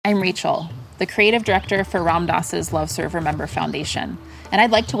I'm Rachel, the creative director for Ram Dass's Love Serve Remember Foundation, and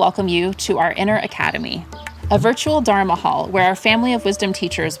I'd like to welcome you to our Inner Academy, a virtual Dharma hall where our family of wisdom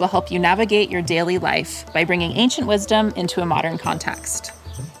teachers will help you navigate your daily life by bringing ancient wisdom into a modern context.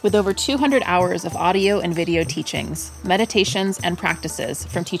 With over 200 hours of audio and video teachings, meditations, and practices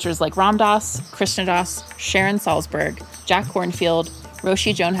from teachers like Ram Dass, Krishna Das, Sharon Salzberg, Jack Kornfield,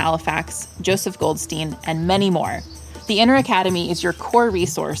 Roshi Joan Halifax, Joseph Goldstein, and many more, the Inner Academy is your core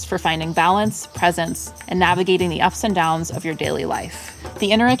resource for finding balance, presence, and navigating the ups and downs of your daily life.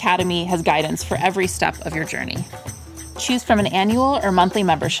 The Inner Academy has guidance for every step of your journey. Choose from an annual or monthly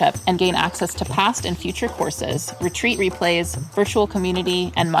membership and gain access to past and future courses, retreat replays, virtual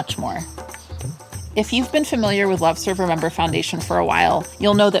community, and much more. If you've been familiar with Love Serve Remember Foundation for a while,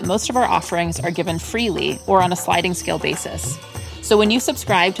 you'll know that most of our offerings are given freely or on a sliding scale basis. So when you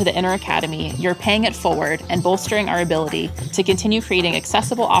subscribe to the Inner Academy, you're paying it forward and bolstering our ability to continue creating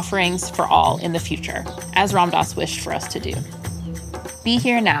accessible offerings for all in the future, as Ram Dass wished for us to do. Be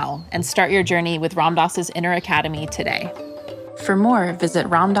here now and start your journey with Ram Dass's Inner Academy today. For more, visit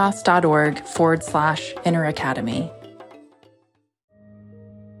ramdass.org/Inner Academy.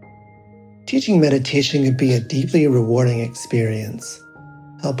 Teaching meditation can be a deeply rewarding experience.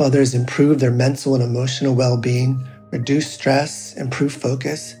 Help others improve their mental and emotional well-being, reduce stress, improve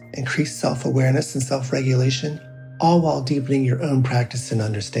focus, increase self-awareness and self-regulation, all while deepening your own practice and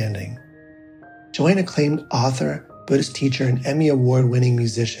understanding. Join acclaimed author, Buddhist teacher, and Emmy Award-winning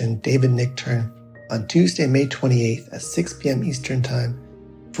musician David Nichtern on Tuesday, May 28th at 6 p.m. Eastern Time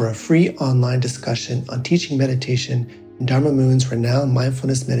for a free online discussion on teaching meditation in Dharma Moon's renowned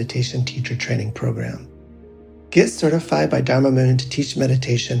mindfulness meditation teacher training program. Get certified by Dharma Moon to teach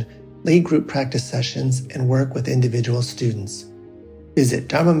meditation, lead group practice sessions, and work with individual students. Visit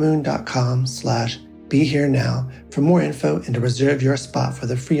dharmamoon.com/BeHereNow for more info and to reserve your spot for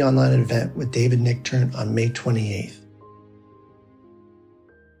the free online event with David Nichtern on May 28th.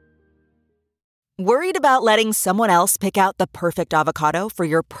 Worried about letting someone else pick out the perfect avocado for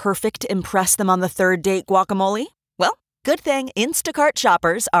your perfect impress them on the third date guacamole? Well, good thing Instacart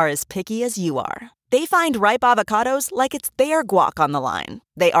shoppers are as picky as you are. They find ripe avocados like it's their guac on the line.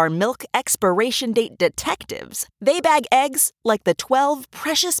 They are milk expiration date detectives. They bag eggs like the 12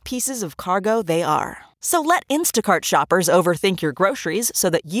 precious pieces of cargo they are. So let Instacart shoppers overthink your groceries so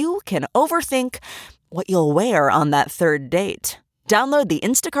that you can overthink what you'll wear on that third date. Download the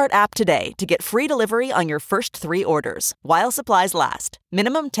Instacart app today to get free delivery on your first 3 orders, while supplies last.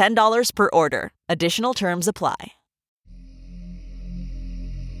 Minimum $10 per order. Additional terms apply.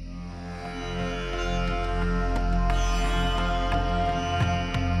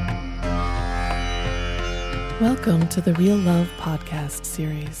 Welcome to the Real Love podcast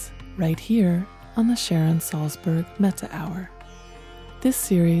series, right here on the Sharon Salzberg Metta Hour. This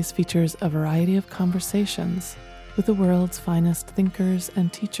series features a variety of conversations with the world's finest thinkers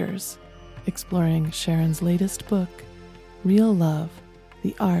and teachers, exploring Sharon's latest book, Real Love,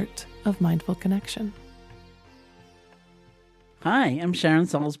 The Art of Mindful Connection. Hi, I'm Sharon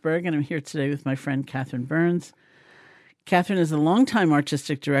Salzberg, and I'm here today with my friend Catherine Burns. Catherine is the longtime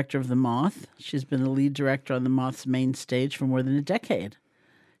artistic director of The Moth. She's been the lead director on The Moth's main stage for more than a decade.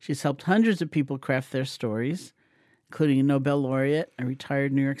 She's helped hundreds of people craft their stories, including a Nobel laureate, a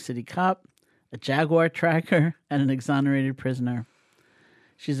retired New York City cop, a Jaguar tracker, and an exonerated prisoner.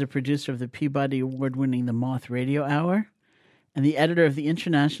 She's a producer of the Peabody Award-winning The Moth Radio Hour and the editor of the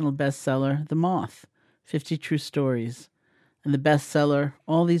international bestseller The Moth, 50 True Stories, and the bestseller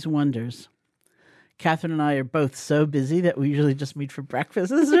All These Wonders. Catherine and I are both so busy that we usually just meet for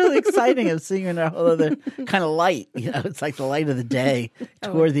breakfast. It's really exciting of seeing her in a whole other kind of light. You know, it's like the light of the day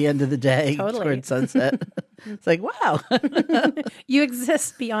toward the end of the day, toward sunset. It's like, wow. You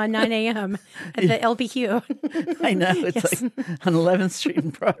exist beyond 9 a.m. at the LBQ. I know. It's like on 11th Street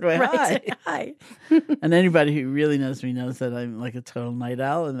and Broadway. Right. Hi. And anybody who really knows me knows that I'm like a total night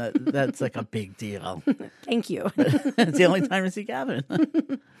owl, and that's like a big deal. Thank you. It's the only time I see Catherine.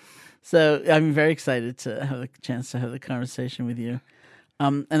 So I'm very excited to have a chance to have the conversation with you.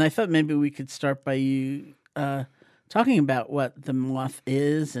 And I thought maybe we could start by you talking about what The Moth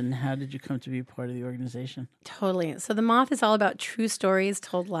is and how did you come to be a part of the organization? Totally. So The Moth is all about true stories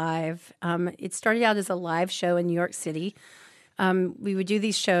told live. It started out as a live show in New York City. We would do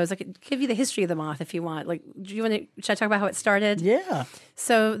these shows. I could give you the history of The Moth if you want. Like, should I talk about how it started? Yeah.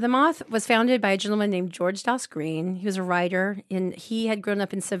 So The Moth was founded by a gentleman named George Doss Green. He was a writer, and he had grown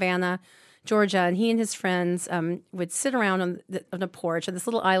up in Savannah, Georgia, and he and his friends would sit around on a porch on this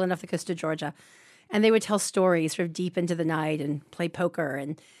little island off the coast of Georgia, and they would tell stories sort of deep into the night and play poker.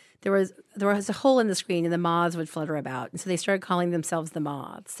 And there was a hole in the screen and the moths would flutter about. And so they started calling themselves the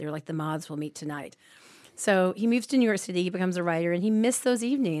Moths. They were like, the Moths will meet tonight. So he moves to New York City, he becomes a writer, and he missed those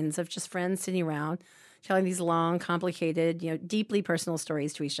evenings of just friends sitting around, telling these long, complicated, deeply personal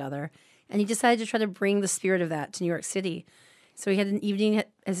stories to each other. And he decided to try to bring the spirit of that to New York City. So he had an evening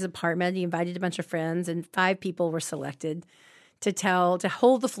at his apartment. He invited a bunch of friends, and 5 people were selected to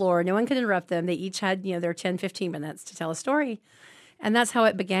hold the floor. No one could interrupt them. They each had, their 10, 15 minutes to tell a story. And that's how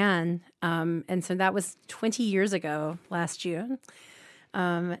it began. And so that was 20 years ago, last June.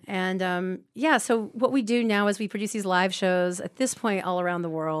 So what we do now is we produce these live shows at this point all around the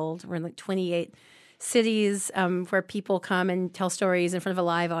world. We're in like 28 cities where people come and tell stories in front of a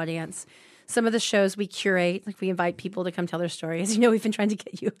live audience. Some of the shows we curate, like we invite people to come tell their stories. We've been trying to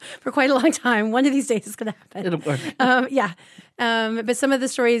get you for quite a long time. One of these days it's going to happen. It'll work. But some of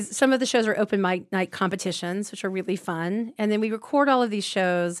the shows are open mic night competitions, which are really fun. And then we record all of these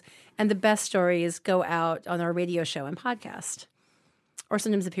shows, and the best stories go out on our radio show and podcast, or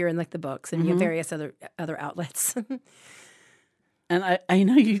sometimes appear in like the books and various other outlets. And I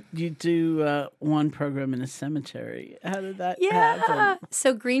know you do one program in a cemetery. How did that happen?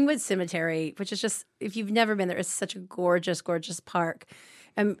 So Greenwood Cemetery, which is just, if you've never been there, it's such a gorgeous, gorgeous park.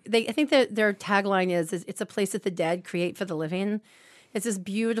 I think that their tagline is it's a place that the dead create for the living. It's this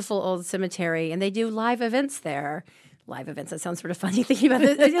beautiful old cemetery, and they do live events there. Live events, that sounds sort of funny thinking about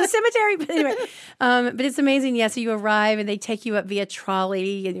the cemetery, but anyway. But it's amazing. Yeah, so you arrive, and they take you up via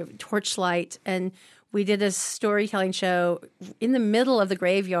trolley and torchlight, and we did a storytelling show in the middle of the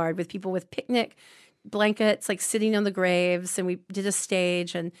graveyard with people with picnic blankets, like sitting on the graves. And we did a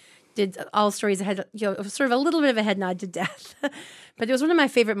stage and did all stories that had, sort of a little bit of a head nod to death. But it was one of my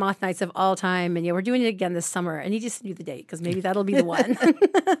favorite Moth nights of all time. And we're doing it again this summer. And he just knew the date because maybe that'll be the one.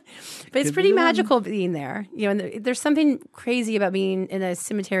 But it's pretty magical being there. And there's something crazy about being in a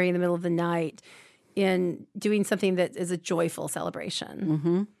cemetery in the middle of the night and doing something that is a joyful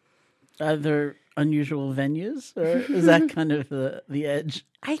celebration. Mm-hmm. Are there unusual venues, or is that kind of the edge?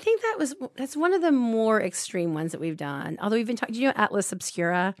 I think that's one of the more extreme ones that we've done. Although we've been talking, do you know Atlas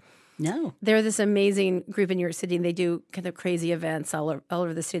Obscura? No. They're this amazing group in New York City, and they do kind of crazy events all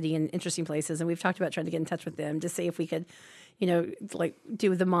over the city in interesting places. And we've talked about trying to get in touch with them to see if we could, like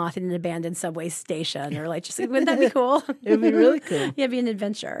do the Moth in an abandoned subway station, or like just wouldn't that be cool? It'd be really cool. Yeah, it'd be an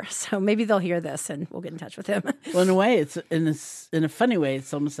adventure. So maybe they'll hear this, and we'll get in touch with them. Well, in a way, it's in a funny way,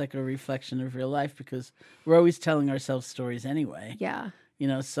 it's almost like a reflection of real life because we're always telling ourselves stories anyway. Yeah.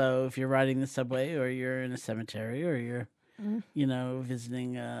 So if you're riding the subway, or you're in a cemetery, or you're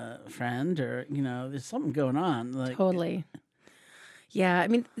visiting a friend, or there's something going on. Like totally. Yeah, I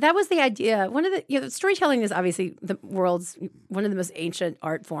mean, that was the idea. One of the, storytelling is obviously the world's one of the most ancient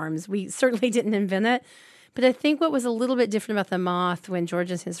art forms. We certainly didn't invent it. But I think what was a little bit different about the Moth when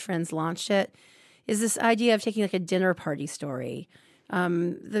George and his friends launched it is this idea of taking like a dinner party story.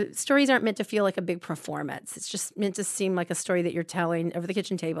 The stories aren't meant to feel like a big performance. It's just meant to seem like a story that you're telling over the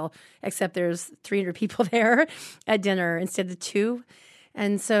kitchen table, except there's 300 people there at dinner instead of 2.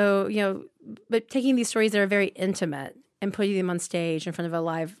 And so, but taking these stories that are very intimate and putting them on stage in front of a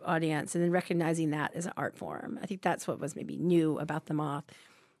live audience and then recognizing that as an art form. I think that's what was maybe new about the Moth.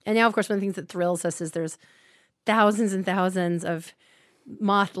 And now, of course, one of the things that thrills us is there's thousands and thousands of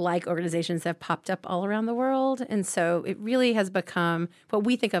Moth-like organizations that have popped up all around the world. And so it really has become what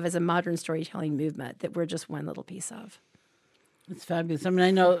we think of as a modern storytelling movement that we're just one little piece of. It's fabulous. I mean,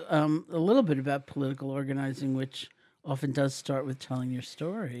 I know a little bit about political organizing, which often does start with telling your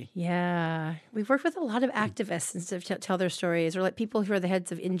story. Yeah. We've worked with a lot of activists to tell their stories, or like people who are the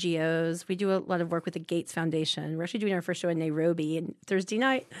heads of NGOs. We do a lot of work with the Gates Foundation. We're actually doing our first show in Nairobi on Thursday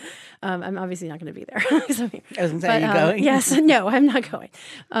night. I'm obviously not going to be there. I was going to say, are you going? Yes. No, I'm not going.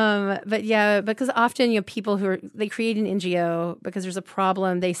 But yeah, because often, people they create an NGO because there's a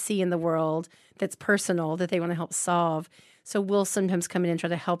problem they see in the world that's personal that they want to help solve. So we'll sometimes come in and try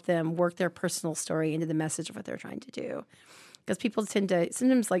to help them work their personal story into the message of what they're trying to do. Because people tend to,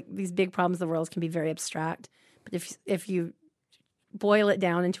 sometimes like these big problems in the world can be very abstract. But if you boil it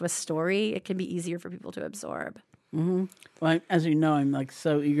down into a story, it can be easier for people to absorb. Mm-hmm. Well, as you know, I'm like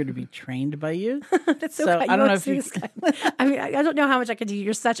so eager to be trained by you. That's so kind. I don't know if you. I mean, I don't know how much I can do.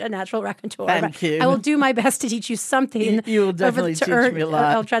 You're such a natural raconteur. Thank you. I will do my best to teach you something. You will definitely teach me a lot.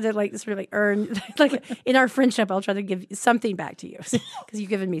 I'll try to earn, in our friendship, I'll try to give something back to you because you've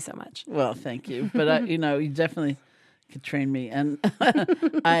given me so much. Well, thank you. But you definitely could train me, and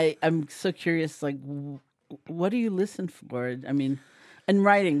I'm so curious. Like, what do you listen for? I mean, and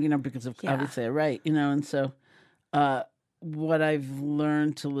writing, because obviously I write, and so. What I've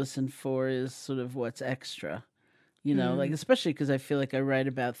learned to listen for is sort of what's extra. You know, like especially because I feel like I write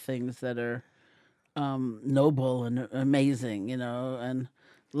about things that are noble and amazing, you know, and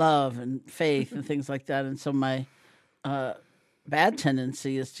love and faith and things like that. And so my bad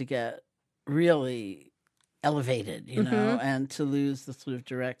tendency is to get really elevated, you know, and to lose the sort of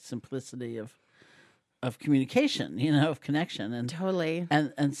direct simplicity of communication, you know, of connection. And Totally.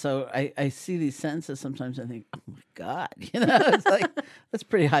 and so I see these sentences sometimes. I think, oh my God, you know, it's like that's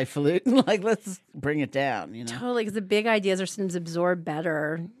pretty highfalutin. Like, let's bring it down, you know. Totally, because the big ideas are sometimes absorbed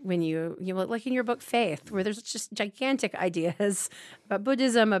better when you like in your book Faith, where there's just gigantic ideas about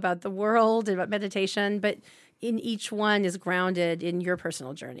Buddhism, about the world, and about meditation, but in each one is grounded in your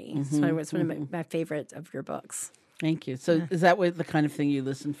personal journey. So it's one of my favorite of your books. Thank you. So is that what the kind of thing you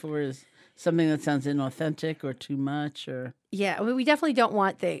listen for? Is something that sounds inauthentic or too much, or yeah, we definitely don't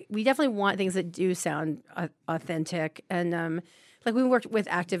want we definitely want things that do sound authentic, and like when we work with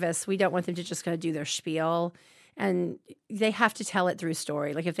activists, we don't want them to just kind of do their spiel, and they have to tell it through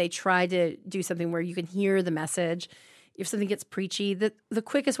story. Like if they try to do something where you can hear the message, if something gets preachy, the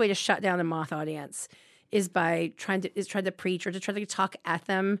quickest way to shut down a moth audience is by trying to preach or to try to talk at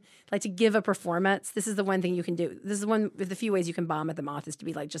them, like to give a performance. This is the one thing you can do. This is one of the few ways you can bomb at the moth is to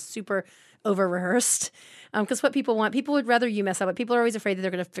be like just super over rehearsed. Because what people would rather you mess up. But people are always afraid that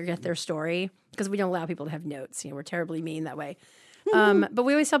they're going to forget their story because we don't allow people to have notes. You know, we're terribly mean that way. But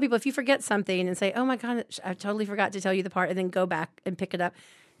we always tell people if you forget something and say, "Oh my God, I totally forgot to tell you the part," and then go back and pick it up,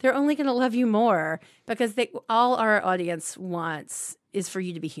 they're only going to love you more because all our audience wants is for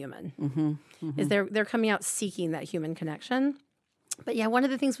you to be human. Is they're coming out seeking that human connection. But yeah, one of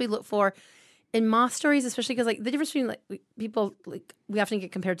the things we look for in moth stories, especially because like the difference between like people, like we often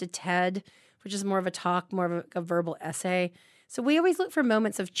get compared to TED, which is more of a talk, more of a verbal essay. So we always look for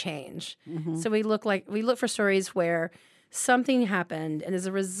moments of change. So we look for stories where something happened, and as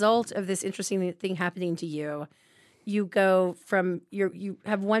a result of this interesting thing happening to you, you go from you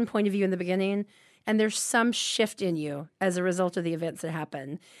have one point of view in the beginning, and there's some shift in you as a result of the events that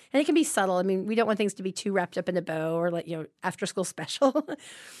happen. And it can be subtle. I mean, we don't want things to be too wrapped up in a bow or like, you know, after school special.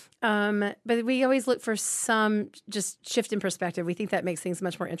 But we always look for some just shift in perspective. We think that makes things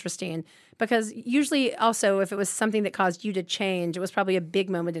much more interesting because usually also if it was something that caused you to change, it was probably a big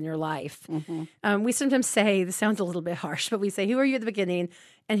moment in your life. We sometimes say, this sounds a little bit harsh, but we say, who are you at the beginning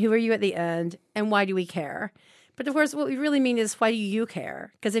and who are you at the end and why do we care? But of course, what we really mean is, why do you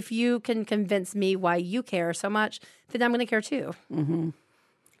care? Because if you can convince me why you care so much, then I'm going to care too. Do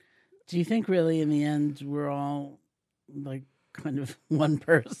you think really in the end we're all like kind of one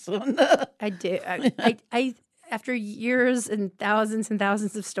person? I do. I after years and thousands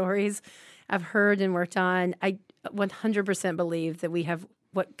of stories I've heard and worked on, I 100% believe that we have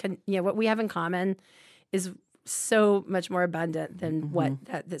what we have in common is so much more abundant than what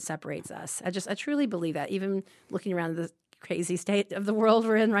that separates us. I truly believe that, even looking around the crazy state of the world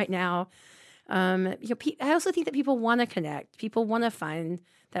we're in right now. I also think that people want to connect. People want to find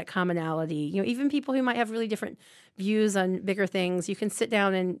that commonality. You know, even people who might have really different views on bigger things, you can sit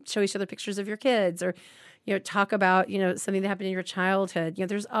down and show each other pictures of your kids, or talk about something that happened in your childhood.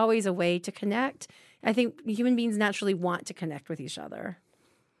 There's always a way to connect. I think human beings naturally want to connect with each other.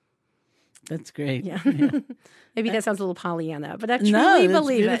 That's great. Yeah. Maybe that sounds a little Pollyanna, but I truly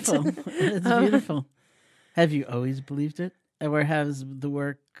believe beautiful. it. It's beautiful. Have you always believed it? Or has the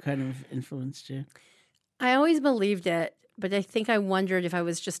work kind of influenced you? I always believed it, but I think I wondered if I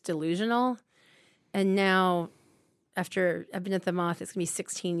was just delusional. And now, after I've been at the Moth, it's going to be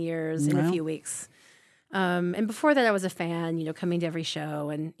 16 years in a few weeks. And before that, I was a fan, coming to every show,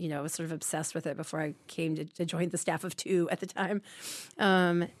 and, I was sort of obsessed with it before I came to join the staff of 2 at the time.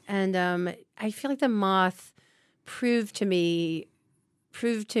 I feel like the Moth proved to me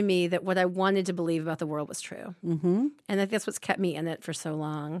that what I wanted to believe about the world was true. And I think that's what's kept me in it for so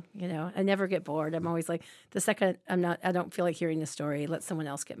long. I never get bored. I'm always like, the second I don't feel like hearing the story, let someone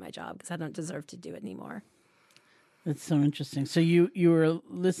else get my job because I don't deserve to do it anymore. That's so interesting. So you were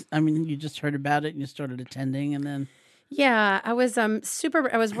you just heard about it and you started attending, and then. Yeah, I was I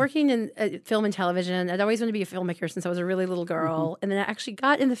was working in film and television. I'd always wanted to be a filmmaker since I was a really little girl. And then I actually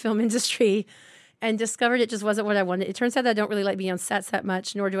got in the film industry and discovered it just wasn't what I wanted. It turns out I don't really like being on sets that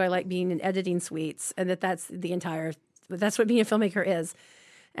much, nor do I like being in editing suites, and that's what being a filmmaker is.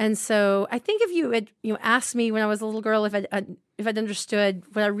 And so I think if you had asked me when I was a little girl if I'd understood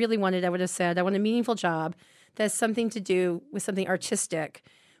what I really wanted, I would have said I want a meaningful job that has something to do with something artistic,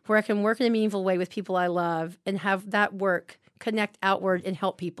 where I can work in a meaningful way with people I love and have that work connect outward and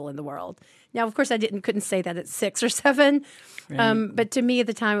help people in the world. Now, of course, I couldn't say that at 6 or 7, right. But to me at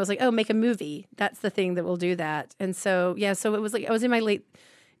the time, it was like, oh, make a movie. That's the thing that will do that. And so, yeah, so it was like I was in my late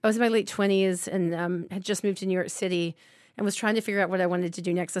I was in my late 20s and had just moved to New York City and was trying to figure out what I wanted to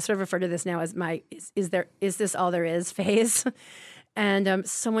do next. I sort of refer to this now as my is this all there is phase. And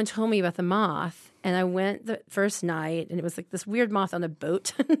someone told me about the moth, and I went the first night, and it was like this weird moth on a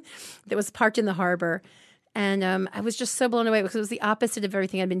boat that was parked in the harbor. And I was just so blown away because it was the opposite of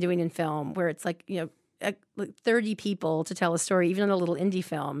everything I'd been doing in film, where it's like, like 30 people to tell a story, even on a little indie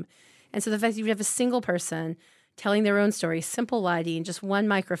film. And so the fact that you have a single person telling their own story, simple lighting, just one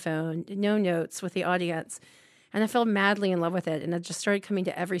microphone, no notes with the audience. And I fell madly in love with it. And I just started coming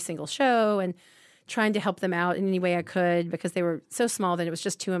to every single show and trying to help them out in any way I could because they were so small that it was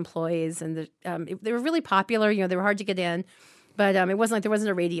just 2 employees. And they were really popular. They were hard to get in. But it wasn't like there wasn't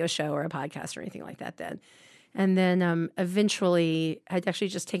a radio show or a podcast or anything like that then. And then eventually I'd actually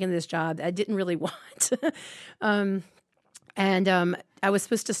just taken this job that I didn't really want. And I was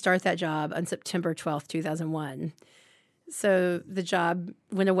supposed to start that job on September 12th, 2001. So the job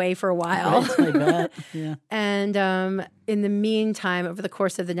went away for a while. Right, I bet. Yeah. And in the meantime, over the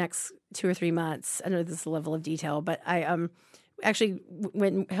course of the next 2 or 3 months, I don't know this level of detail, but I actually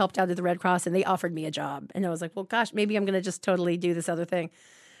went and helped out at the Red Cross, and they offered me a job. And I was like, well, gosh, maybe I'm going to just totally do this other thing.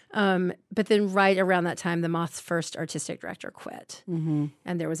 But then right around that time, the Moth's first artistic director quit, and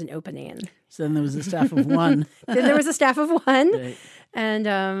there was an opening. So then there was a staff of 1. Then there was a staff of 1. Right. And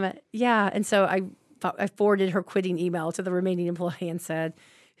and so I forwarded her quitting email to the remaining employee and said,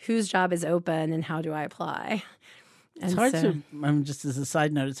 whose job is open and how do I apply? It's hard to, just as a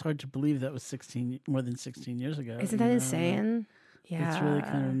side note, it's hard to believe that was more than 16 years ago. Isn't that insane? Yeah. It's really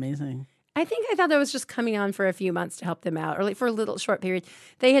kind of amazing. I thought I was just coming on for a few months to help them out, or like for a little short period.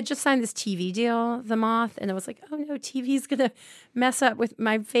 They had just signed this TV deal, The Moth, and I was like, oh no, TV's going to mess up with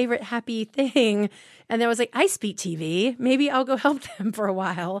my favorite happy thing. And then I was like, I speak TV. Maybe I'll go help them for a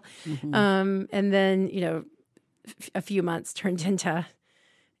while. And then, a few months turned into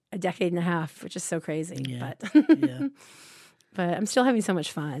a decade and a half, which is so crazy. Yeah. But, but I'm still having so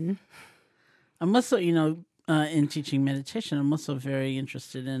much fun. I'm also, in teaching meditation, I'm also very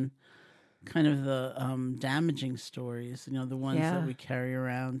interested in kind of the damaging stories, the ones that we carry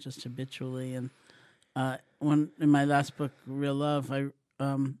around just habitually. And when in my last book, Real Love, I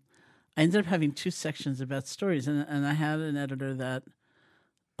ended up having 2 sections about stories, and I had an editor that,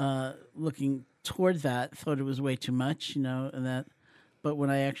 looking toward that, thought it was way too much, but when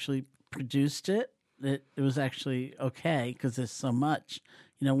I actually produced it, it was actually okay because there's so much.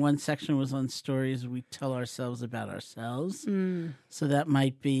 One section was on stories we tell ourselves about ourselves. So that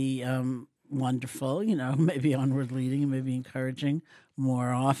might be wonderful, maybe onward leading and maybe encouraging.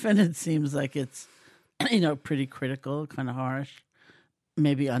 More often it seems like it's, pretty critical, kind of harsh,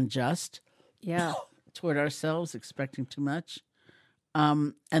 maybe unjust. Yeah. Toward ourselves, expecting too much.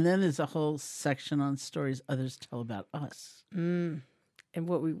 And then there's a whole section on stories others tell about us. And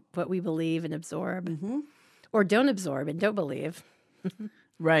what we believe and absorb, or don't absorb and don't believe.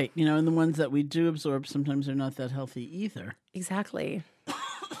 Right. And the ones that we do absorb sometimes are not that healthy either. Exactly.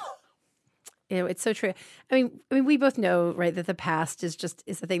 It's so true. I mean, we both know, right, that the past is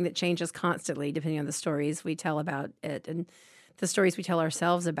a thing that changes constantly depending on the stories we tell about it and the stories we tell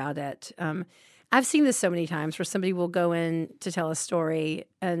ourselves about it. I've seen this so many times where somebody will go in to tell a story,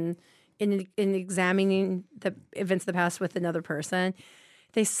 and in examining the events of the past with another person,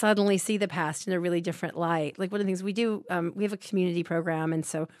 they suddenly see the past in a really different light. Like one of the things we do, we have a community program, and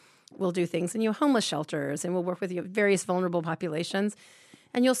so we'll do things in homeless shelters, and we'll work with various vulnerable populations.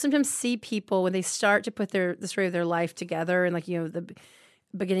 And you'll sometimes see people when they start to put the story of their life together, and the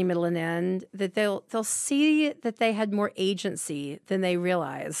beginning, middle, and end, that they'll see that they had more agency than they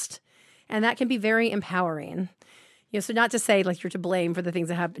realized, and that can be very empowering. So not to say like you're to blame for the things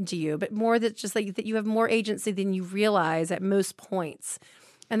that happened to you, but more that just like that you have more agency than you realize at most points.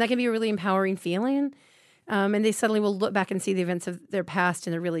 And that can be a really empowering feeling. And they suddenly will look back and see the events of their past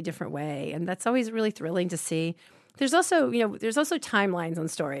in a really different way. And that's always really thrilling to see. There's also, timelines on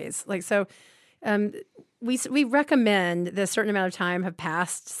stories. We recommend that a certain amount of time have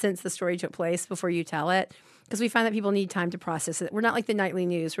passed since the story took place before you tell it, because we find that people need time to process it. We're not like the nightly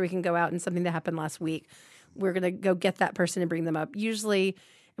news where we can go out and something that happened last week, we're going to go get that person and bring them up. Usually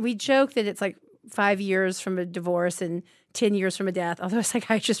we joke that it's like 5 years from a divorce and 10 years from a death, although a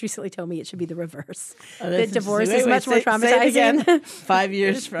psychiatrist recently told me it should be the reverse. That divorce is much more traumatizing. 5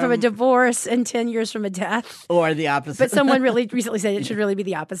 years from a divorce and 10 years from a death. Or the opposite. But someone really recently said it should really be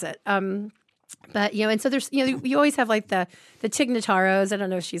the opposite. But, and so there's, you always have like the Tig Notaros. I don't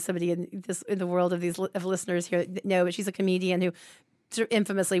know if she's somebody in the world of these of listeners here that know, but she's a comedian who sort of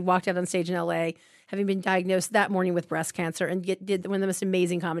infamously walked out on stage in LA, having been diagnosed that morning with breast cancer, and did one of the most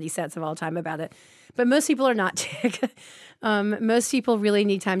amazing comedy sets of all time about it. But most people are not tick. Most people really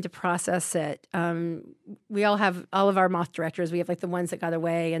need time to process it. We all have all of our moth directors. We have like the ones that got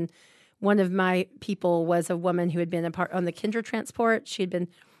away, and one of my people was a woman who had been a part on the Kinder transport. She had been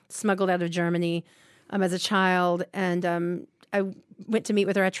smuggled out of Germany as a child, and I went to meet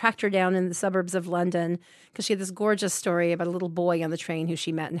with her. I tracked her down in the suburbs of London because she had this gorgeous story about a little boy on the train who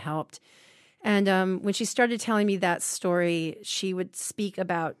she met and helped. And when she started telling me that story, she would speak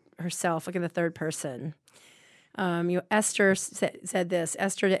about herself, like in the third person. Esther said this.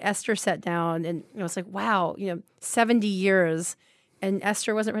 Esther sat down, and it's like, wow, 70 years, and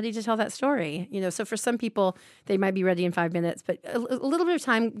Esther wasn't ready to tell that story. So for some people, they might be ready in 5 minutes, but a little bit of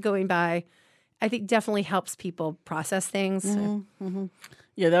time going by, I think definitely helps people process things. Mm-hmm, mm-hmm.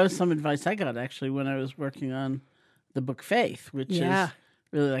 Yeah, that was some advice I got actually when I was working on the book Faith, which is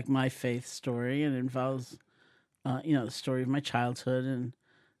really like my faith story, and involves, the story of my childhood and,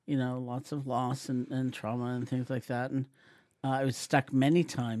 lots of loss and trauma and things like that. And I was stuck many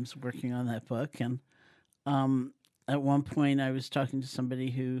times working on that book. And at one point I was talking to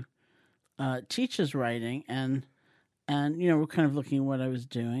somebody who teaches writing, and we're kind of looking at what I was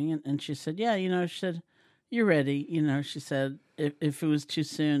doing. And she said, she said, you're ready. She said, if it was too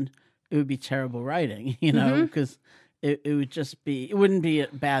soon, it would be terrible writing, because it would just be, it wouldn't be a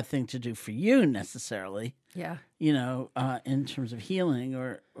bad thing to do for you necessarily. Yeah. In terms of healing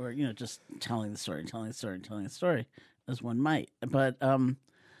or just telling the story as one might. But,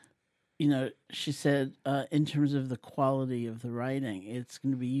 she said, in terms of the quality of the writing, it's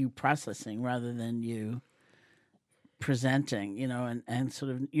going to be you processing rather than you presenting, and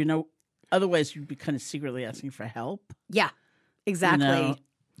sort of, otherwise you'd be kind of secretly asking for help. Yeah, exactly.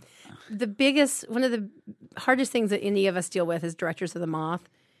 One of the hardest things that any of us deal with as directors of the Moth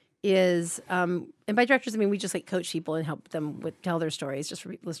is, and by directors, I mean, we just like coach people and help them tell their stories, just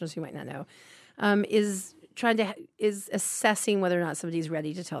for listeners who might not know, is assessing whether or not somebody's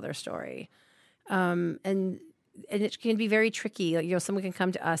ready to tell their story. And it can be very tricky. Like, someone can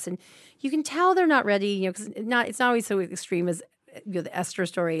come to us and you can tell they're not ready, because it's not always so extreme as the Esther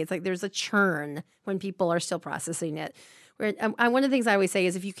story. It's like there's a churn when people are still processing it. Where one of the things I always say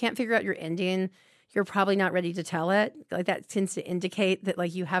is if you can't figure out your ending, you're probably not ready to tell it. Like that tends to indicate that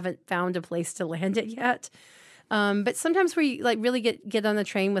like you haven't found a place to land it yet. But sometimes we like really get on the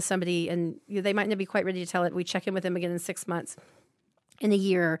train with somebody and they might not be quite ready to tell it. We check in with them again in 6 months, in a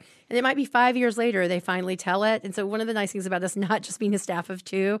year, and it might be 5 years later they finally tell it. And so one of the nice things about us not just being a staff of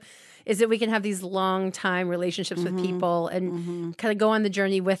two is that we can have these long time relationships with people and kind of go on the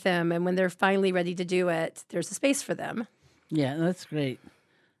journey with them. And when they're finally ready to do it, there's a space for them. Yeah, that's great.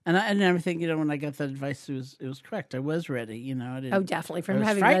 And I think, when I got that advice, it was correct. I was ready, I didn't, definitely from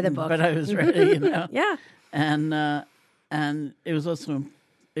having read the book. But I was ready, Yeah. And it was also,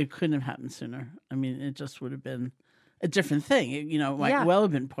 it couldn't have happened sooner. I mean, it just would have been a different thing. It might well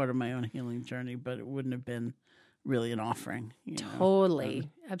have been part of my own healing journey, but it wouldn't have been really an offering. Totally.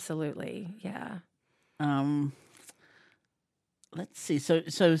 Absolutely. Yeah. Let's see.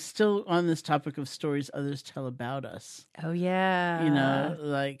 So still on this topic of stories others tell about us. Oh, yeah.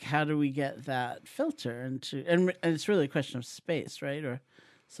 Like how do we get that filter and it's really a question of space, right? Or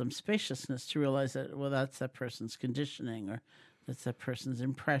some spaciousness to realize that, well, that's that person's conditioning or that's that person's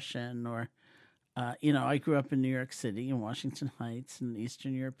impression or, I grew up in New York City in Washington Heights, an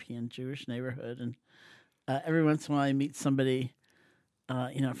Eastern European Jewish neighborhood. And every once in a while I meet somebody,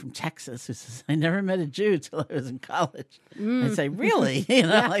 from Texas who says, I never met a Jew till I was in college. I say, really?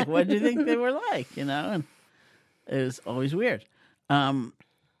 Like, what do you think they were like? And it was always weird. And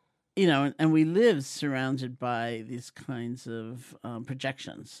we live surrounded by these kinds of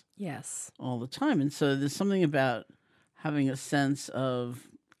projections. Yes. All the time. And so there's something about having a sense of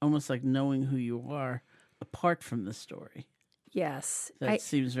almost like knowing who you are apart from the story. Yes. That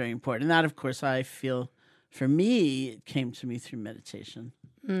seems very important. And that, of course, I feel, for me, it came to me through meditation.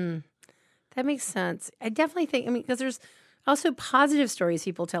 That makes sense. I definitely think, because there's also positive stories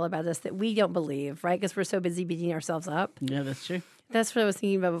people tell about us that we don't believe, right? Because we're so busy beating ourselves up. Yeah, that's true. That's what I was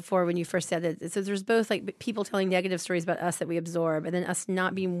thinking about before when you first said it. So there's both like people telling negative stories about us that we absorb, and then us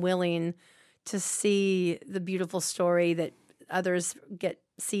not being willing to see the beautiful story that others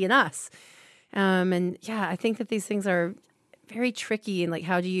see in us. And yeah, I think that these things are very tricky. And like,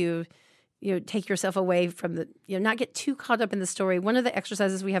 how do you take yourself away from the, not get too caught up in the story. One of the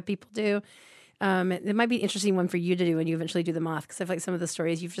exercises we have people do, it might be an interesting one for you to do when you eventually do the Moth, because I feel like some of the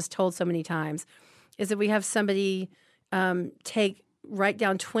stories you've just told so many times, is that we have somebody write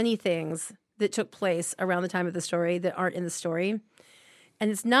down 20 things that took place around the time of the story that aren't in the story.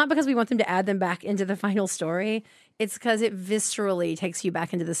 And it's not because we want them to add them back into the final story. It's because it viscerally takes you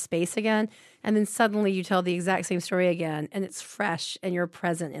back into the space again. And then suddenly you tell the exact same story again, and it's fresh and you're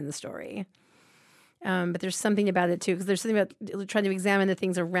present in the story. But there's something about it too, because there's something about trying to examine the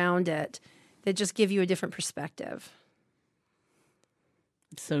things around it that just give you a different perspective.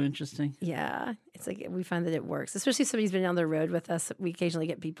 It's so interesting. Yeah. It's like we find that it works, especially if somebody's been down the road with us. We occasionally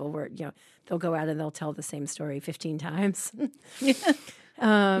get people where, they'll go out and they'll tell the same story 15 times.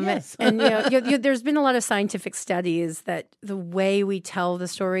 Yes. And there's been a lot of scientific studies that the way we tell the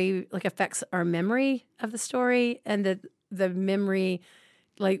story affects our memory of the story, and that the memory,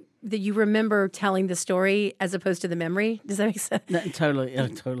 that you remember telling the story as opposed to the memory. Does that make sense? No, totally. Yeah,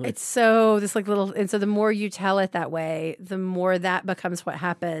 totally. It's so and so the more you tell it that way, the more that becomes what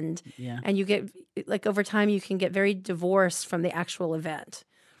happened. Yeah. And you get over time, you can get very divorced from the actual event.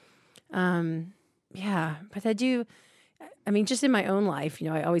 Yeah, but just in my own life,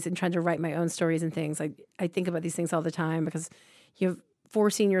 I always am trying to write my own stories and things. I think about these things all the time because you're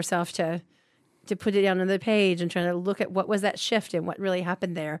forcing yourself to put it down on the page and trying to look at what was that shift and what really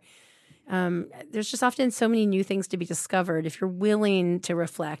happened there. There's just often so many new things to be discovered if you're willing to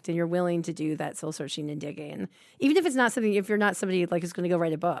reflect and you're willing to do that soul searching and digging. Even if it's not something, if you're not somebody who's going to go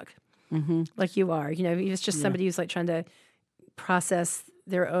write a book, like you are, if it's just somebody who's trying to process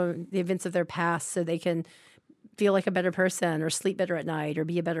the events of their past so they can feel like a better person or sleep better at night or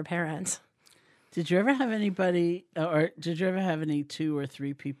be a better parent. Did you ever have anybody, or did you ever have any 2 or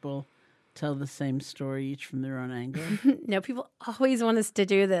 3 people tell the same story, each from their own angle? No, people always want us to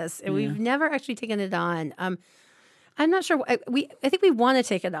do this, and we've never actually taken it on. I'm not sure. I think we want to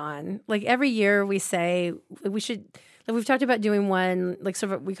take it on. Every year we say we should. We've talked about doing one,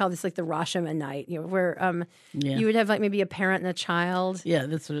 sort of, we call this the Rashomon night, where you would have maybe a parent and a child. Yeah,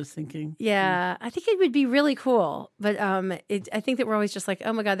 that's what I was thinking. Yeah, I think it would be really cool. But I think that we're always just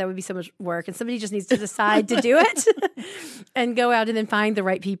oh my God, that would be so much work. And somebody just needs to decide to do it and go out and then find the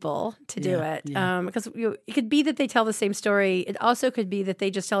right people to do it. Yeah. Because it could be that they tell the same story. It also could be that they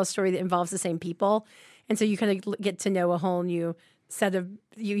just tell a story that involves the same people. And so you kind of get to know a whole new set of,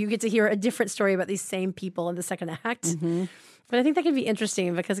 you get to hear a different story about these same people in the second act. Mm-hmm. But I think that can be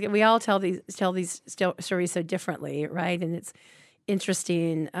interesting because we all tell these stories so differently, right? And it's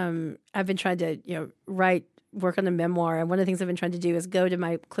interesting. I've been trying to work on a memoir, and one of the things I've been trying to do is go to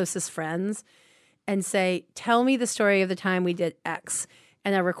my closest friends and say, "Tell me the story of the time we did X,"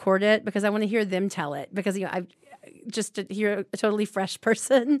 and I record it because I want to hear them tell it because I just to hear a totally fresh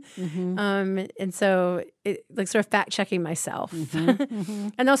person. Mm-hmm. And so it sort of fact checking myself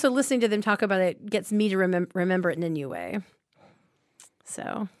and also listening to them talk about it gets me to remember it in a new way.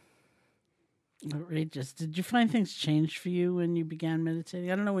 So. Outrageous. Did you find things changed for you when you began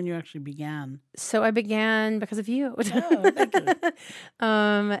meditating? I don't know when you actually began. So I began because of you. Oh, thank you.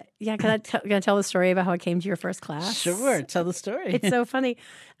 Can I tell the story about how I came to your first class? Sure, tell the story. It's so funny.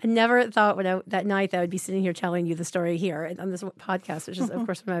 I never thought that night that I would be sitting here telling you the story here on this podcast, which is, of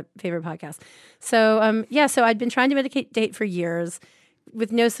course, my favorite podcast. So, so I'd been trying to meditate for years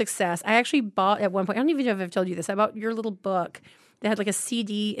with no success. I actually bought at one point, I don't even know if I've told you this, I bought your little book that had a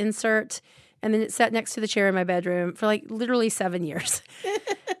CD insert. And then it sat next to the chair in my bedroom for literally 7 years.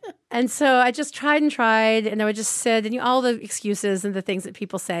 And so I just tried, and I would just sit and all the excuses and the things that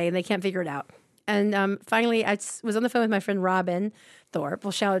people say, and they can't figure it out. And finally, I was on the phone with my friend Robin Thorpe.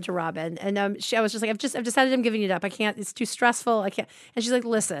 Well, shout out to Robin. And I was just I've decided I'm giving it up. I can't. It's too stressful. I can't. And she's like,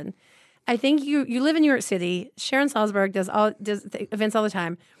 listen, I think you live in New York City. Sharon Salzberg does events all the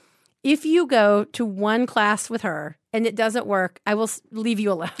time. If you go to one class with her and it doesn't work, I will leave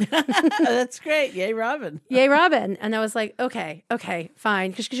you alone. That's great. Yay, Robin. Yay, Robin. And I was like, okay, fine.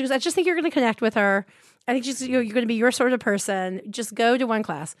 Because she goes, I just think you're going to connect with her. I think you're going to be your sort of person. Just go to one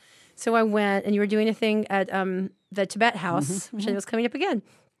class. So I went, and you were doing a thing at the Tibet House, which I know is coming up again.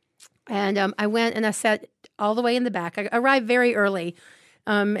 And I went and I sat all the way in the back. I arrived very early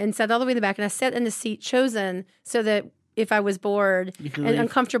and sat all the way in the back. And I sat in the seat chosen so that if I was bored and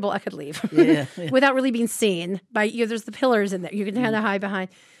uncomfortable, I could leave without really being seen by, there's the pillars in there. You can kind of hide behind.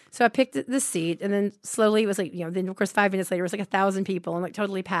 So I picked the seat, and then slowly it was then of course 5 minutes later, it was 1,000 people and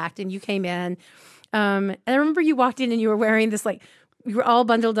totally packed. And you came in. And I remember you walked in and you were wearing this we were all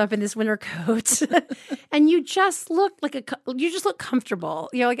bundled up in this winter coat and you just looked you just looked comfortable.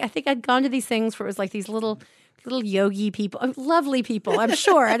 I think I'd gone to these things where it was these little yogi people, lovely people, I'm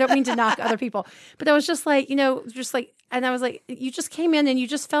sure. I don't mean to knock other people, but I was just and I was you just came in and you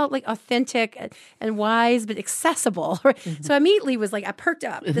just felt authentic and wise, but accessible. So I immediately was I perked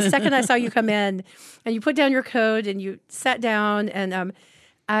up the second I saw you come in, and you put down your coat and you sat down, and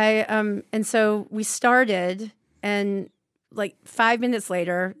and so we started, and like 5 minutes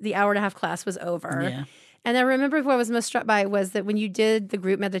later, the hour and a half class was over. Yeah. And I remember what I was most struck by was that when you did the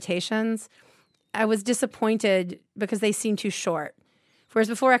group meditations, I was disappointed because they seemed too short. Whereas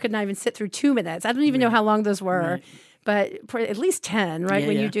before I could not even sit through 2 minutes. I don't even know how long those were, but for at least 10, right,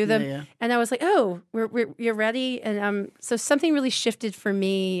 when you do them. Yeah. And I was like, oh, you're ready? And so something really shifted for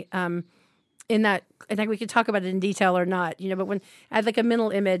me in that, and we could talk about it in detail or not, but when I had like a mental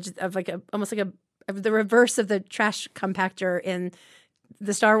image of like almost like the reverse of the trash compactor in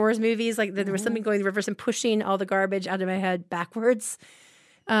the Star Wars movies, like there was something going the reverse and pushing all the garbage out of my head backwards.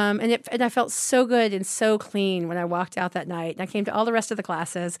 And I felt so good and so clean when I walked out that night. And I came to all the rest of the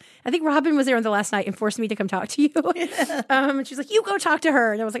classes. I think Robin was there on the last night and forced me to come talk to you. And she's like, you go talk to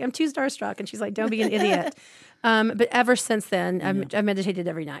her. And I was like, I'm too starstruck. And she's like, don't be an idiot. But ever since then, I've meditated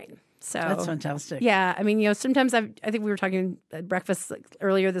every night. So That's fantastic. Yeah. I mean, sometimes I think we were talking at breakfast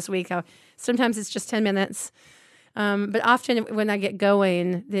earlier this week, how sometimes it's just 10 minutes. But often when I get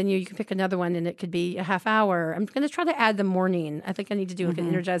going, then you can pick another one and it could be a half hour. I'm going to try to add the morning. I think I need to do like an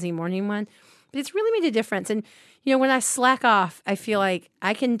energizing morning one. But it's really made a difference. And, when I slack off, I feel like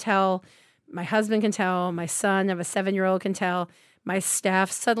I can tell, my husband can tell, my son of a 7-year-old can tell, my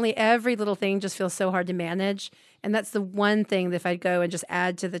staff, suddenly every little thing just feels so hard to manage. And that's the one thing that if I go and just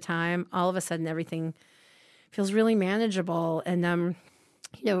add to the time, all of a sudden everything feels really manageable. And,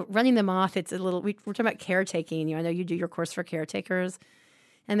 running the moth, it's a little, we're talking about caretaking. I know you do your course for caretakers,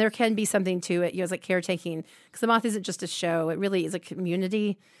 and there can be something to it, it's like caretaking, because the moth isn't just a show. It really is a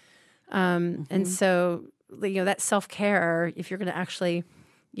community. And so, that self-care, if you're going to actually,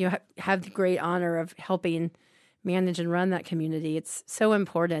 have the great honor of helping manage and run that community, it's so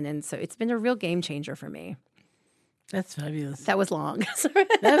important. And so it's been a real game changer for me. That's fabulous. That was long.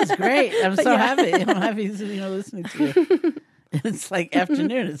 That was great. I'm so happy. I'm happy listening to you. It's like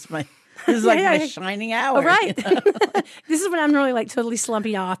afternoon. This is like my shining hour. Oh, right. This is when I'm really like totally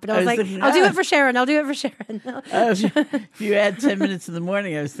slumping off. But I was like, thinking, I'll do it for Sharon. I'll do it for Sharon. If you add 10 minutes in the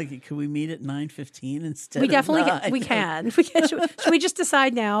morning, I was thinking, could we meet at 9:15 instead? We definitely of 9? We can. Should we just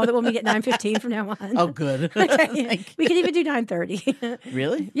decide now that we'll meet at 9:15 from now on? Oh, good. Okay. We can even do 9:30.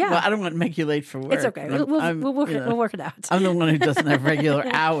 Really? Yeah. Well, I don't want to make you late for work. It's okay. We'll work it out. I'm the one who doesn't have regular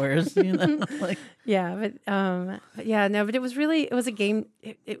hours. Yeah, but it was really a game.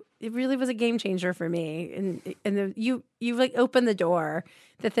 It really was a game changer for me, and you like opened the door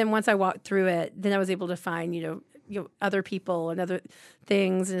that then once I walked through it, then I was able to find other people and other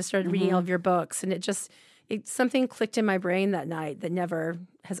things, and I started reading all of your books, and something clicked in my brain that night that never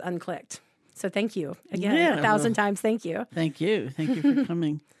has unclicked. So thank you again, 1,000 times. Thank you. Thank you for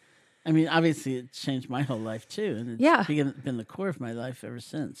coming. I mean, obviously, it's changed my whole life too, and it's been the core of my life ever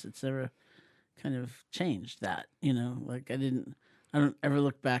since. It's ever kind of changed that, like I don't ever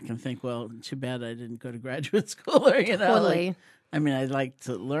look back and think, well, too bad I didn't go to graduate school or, Totally. I'd like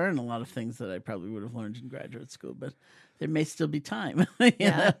to learn a lot of things that I probably would have learned in graduate school, but there may still be time.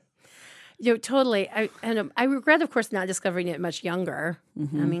 You know? Totally. I regret, of course, not discovering it much younger. I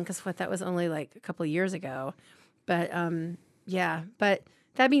mean, because that was only like a couple of years ago. But but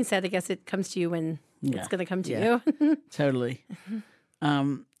that being said, I guess it comes to you when it's going to come to you. Totally.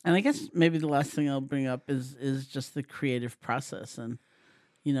 And I guess maybe the last thing I'll bring up is just the creative process. And,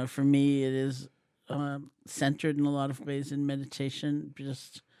 for me, it is centered in a lot of ways in meditation,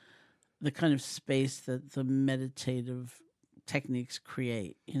 just the kind of space that the meditative techniques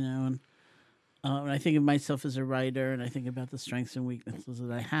create, And when I think of myself as a writer and I think about the strengths and weaknesses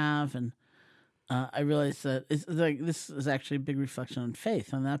that I have, and I realize that it's like this is actually a big reflection on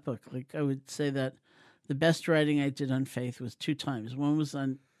faith on that book. Like I would say that the best writing I did on faith was 2 times. One was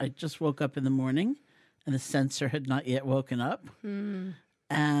I just woke up in the morning and the sensor had not yet woken up.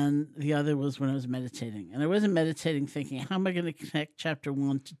 And the other was when I was meditating. And I wasn't meditating thinking, how am I going to connect chapter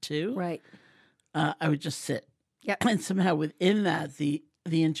 1 to 2? Right. I would just sit. Yep. And somehow within that, the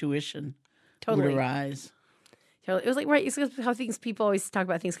intuition would arise. It was like, right, it's how people always talk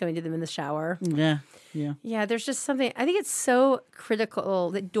about things coming to them in the shower. Yeah. Yeah, there's just something, I think it's so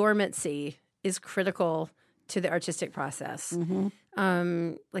critical that dormancy is critical to the artistic process.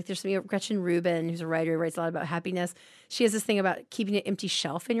 Like there's something, Gretchen Rubin, who's a writer who writes a lot about happiness. She has this thing about keeping an empty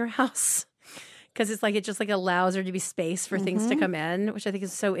shelf in your house because it's like it just like allows there to be space for things to come in, which I think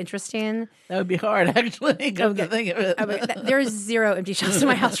is so interesting. That would be hard, actually. Come to think of it. There is 0 empty shelves in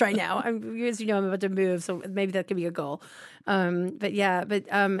my house right now. As you know, I'm about to move, so maybe that could be a goal. But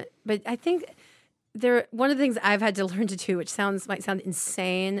I think one of the things I've had to learn to do, which might sound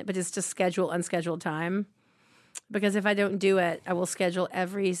insane, but is to schedule unscheduled time. Because if I don't do it, I will schedule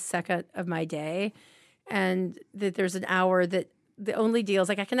every second of my day, and that there's an hour that the only deal is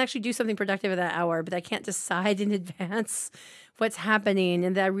like I can actually do something productive in that hour, but I can't decide in advance what's happening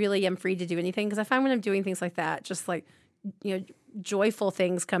and that I really am free to do anything. Because I find when I'm doing things like that, just like, joyful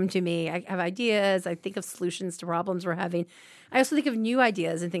things come to me. I have ideas. I think of solutions to problems we're having. I also think of new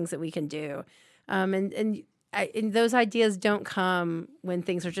ideas and things that we can do. And those ideas don't come when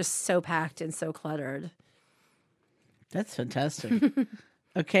things are just so packed and so cluttered. That's fantastic.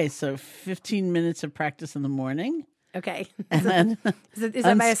 Okay, so 15 minutes of practice in the morning. Okay. And then is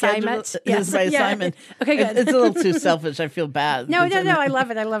that my assignment? Yes, it's my assignment. Okay, good. It's a little too selfish. I feel bad. No. I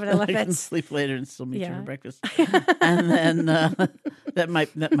love it. I can sleep later and still meet you for breakfast. And then that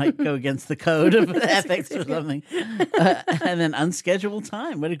might go against the code of ethics or something. And then unscheduled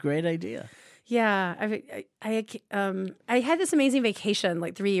time. What a great idea. Yeah, I had this amazing vacation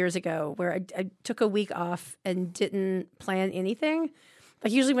like 3 years ago where I took a week off and didn't plan anything.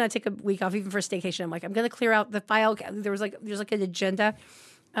 Like usually when I take a week off, even for a staycation, I'm like, I'm going to clear out the file. There's like an agenda,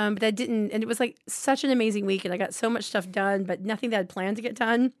 but I didn't. And it was like such an amazing week, and I got so much stuff done, but nothing that I'd planned to get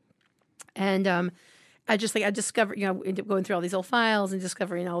done. And I discovered, ended up going through all these old files and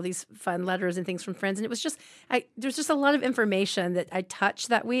discovering all these fun letters and things from friends. And it was just, there's just a lot of information that I touched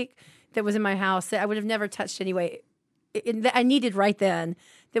that week that was in my house that I would have never touched anyway. That I needed right then,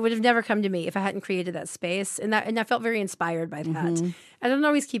 that would have never come to me if I hadn't created that space. And I felt very inspired by that. Mm-hmm. I don't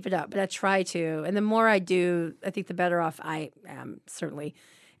always keep it up, but I try to. And the more I do, I think the better off I am, certainly.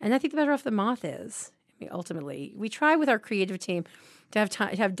 And I think the better off the Moth is. I mean, ultimately, we try with our creative team to have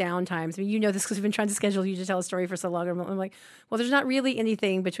time, to have down times. I mean, you know this because we've been trying to schedule you to tell a story for so long. I'm like, well, there's not really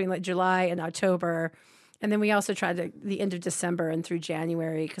anything between like July and October. And then we also try to the end of December and through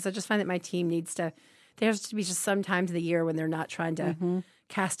January, because I just find that my team needs to. There has to be just some times of the year when they're not trying to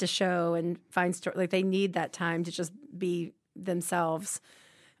cast a show and find story. Like they need that time to just be themselves,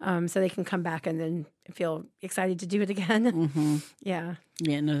 so they can come back and then feel excited to do it again. Mm-hmm. Yeah.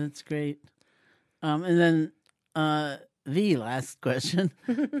 Yeah. No, that's great. And then the last question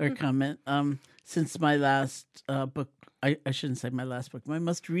or comment. Since my last book. I shouldn't say my last book, my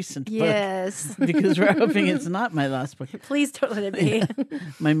most recent book. Yes. Because we're hoping it's not my last book. Please don't let it be.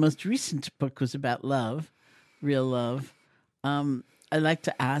 My most recent book was about love, real love. I like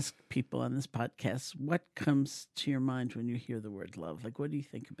to ask people on this podcast, what comes to your mind when you hear the word love? Like, what do you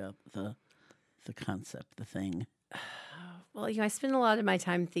think about the concept, the thing? Well, I spend a lot of my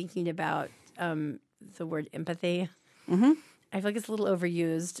time thinking about the word empathy. Mm-hmm. I feel like it's a little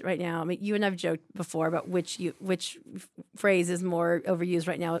overused right now. I mean, you and I've joked before about which phrase is more overused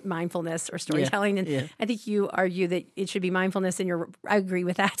right now, mindfulness or storytelling. And I think you argue that it should be mindfulness, and I agree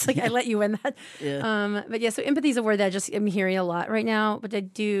with that. Like I let you win that. But so empathy is a word that I just am hearing a lot right now. But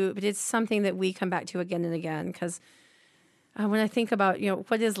it's something that we come back to again and again, because when I think about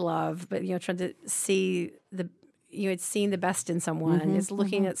what is love, but trying to see it's seeing the best in someone. Mm-hmm, it's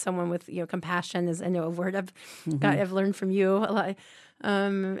looking at someone with compassion is, I know, a word I've learned from you a lot.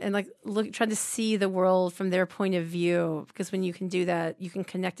 And like trying to see the world from their point of view, because when you can do that, you can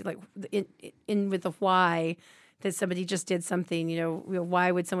connect it like in with the why that somebody just did something.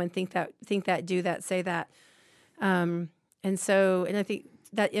 Why would someone think that, do that, say that? And I think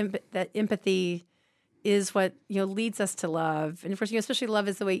that empathy is what leads us to love. And of course, especially love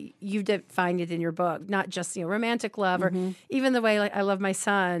is the way you defined it in your book, not just romantic love, or even the way like I love my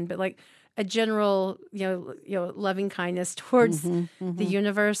son, but like a general loving kindness towards the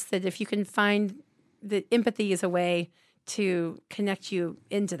universe. That if you can find that empathy is a way to connect you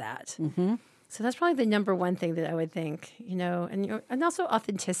into that. So that's probably the number one thing that I would think. And also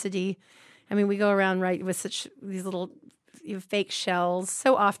authenticity. I mean, we go around with such these little fake shells.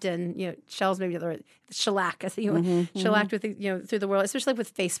 So often, shells maybe shellac, shellacked with through the world, especially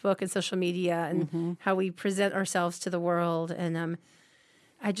with Facebook and social media and how we present ourselves to the world. And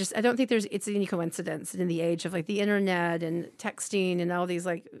I don't think it's any coincidence in the age of like the internet and texting and all these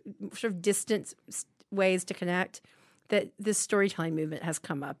like sort of distant ways to connect, that this storytelling movement has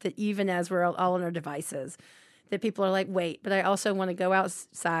come up. That even as we're all on our devices, that people are like, wait, but I also want to go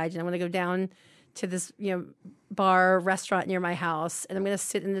outside and I want to go down to this, bar, restaurant near my house, and I'm going to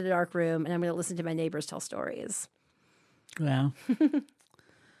sit in the dark room and I'm going to listen to my neighbors tell stories. Wow.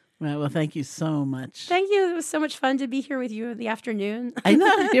 Well, thank you so much. Thank you. It was so much fun to be here with you in the afternoon. I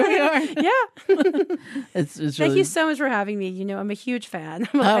know. Here we are. Yeah. It's really... Thank you so much for having me. I'm a huge fan.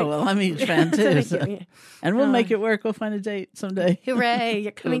 Well, I'm a huge fan too. And we'll make it work. We'll find a date someday. Hooray.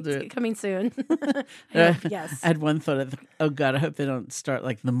 You're coming soon. Yes. I had one thought. Oh, God, I hope they don't start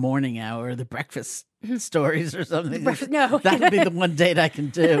like the morning hour, the breakfast stories or something. No. That would be the one date I can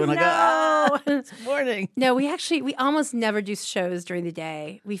do. And I go, it's morning. No, we almost never do shows during the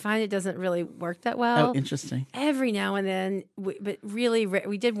day. We find it doesn't really work that well. Oh, interesting. Every now and then, but really,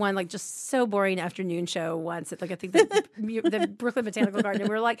 we did one like just so boring afternoon show once at like I think the Brooklyn Botanical Garden. And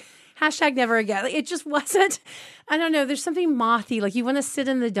we were like, #never again. Like, it just wasn't. I don't know. There's something mothy. Like you want to sit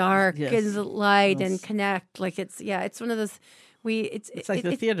in the dark and the light and connect. Like it's one of those. It's like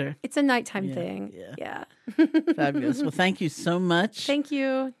the theater. It's a nighttime thing. Yeah. Fabulous. Well, thank you so much. Thank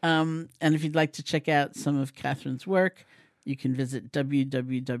you. And if you'd like to check out some of Catherine's work, you can visit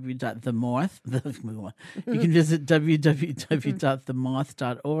www.themoth. You can visit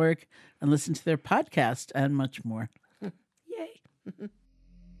www.themoth.org and listen to their podcast and much more. Yay.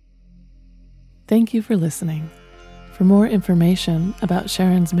 Thank you for listening. For more information about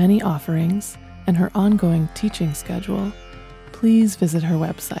Sharon's many offerings and her ongoing teaching schedule, please visit her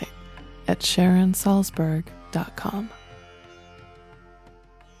website at SharonSalzberg.com.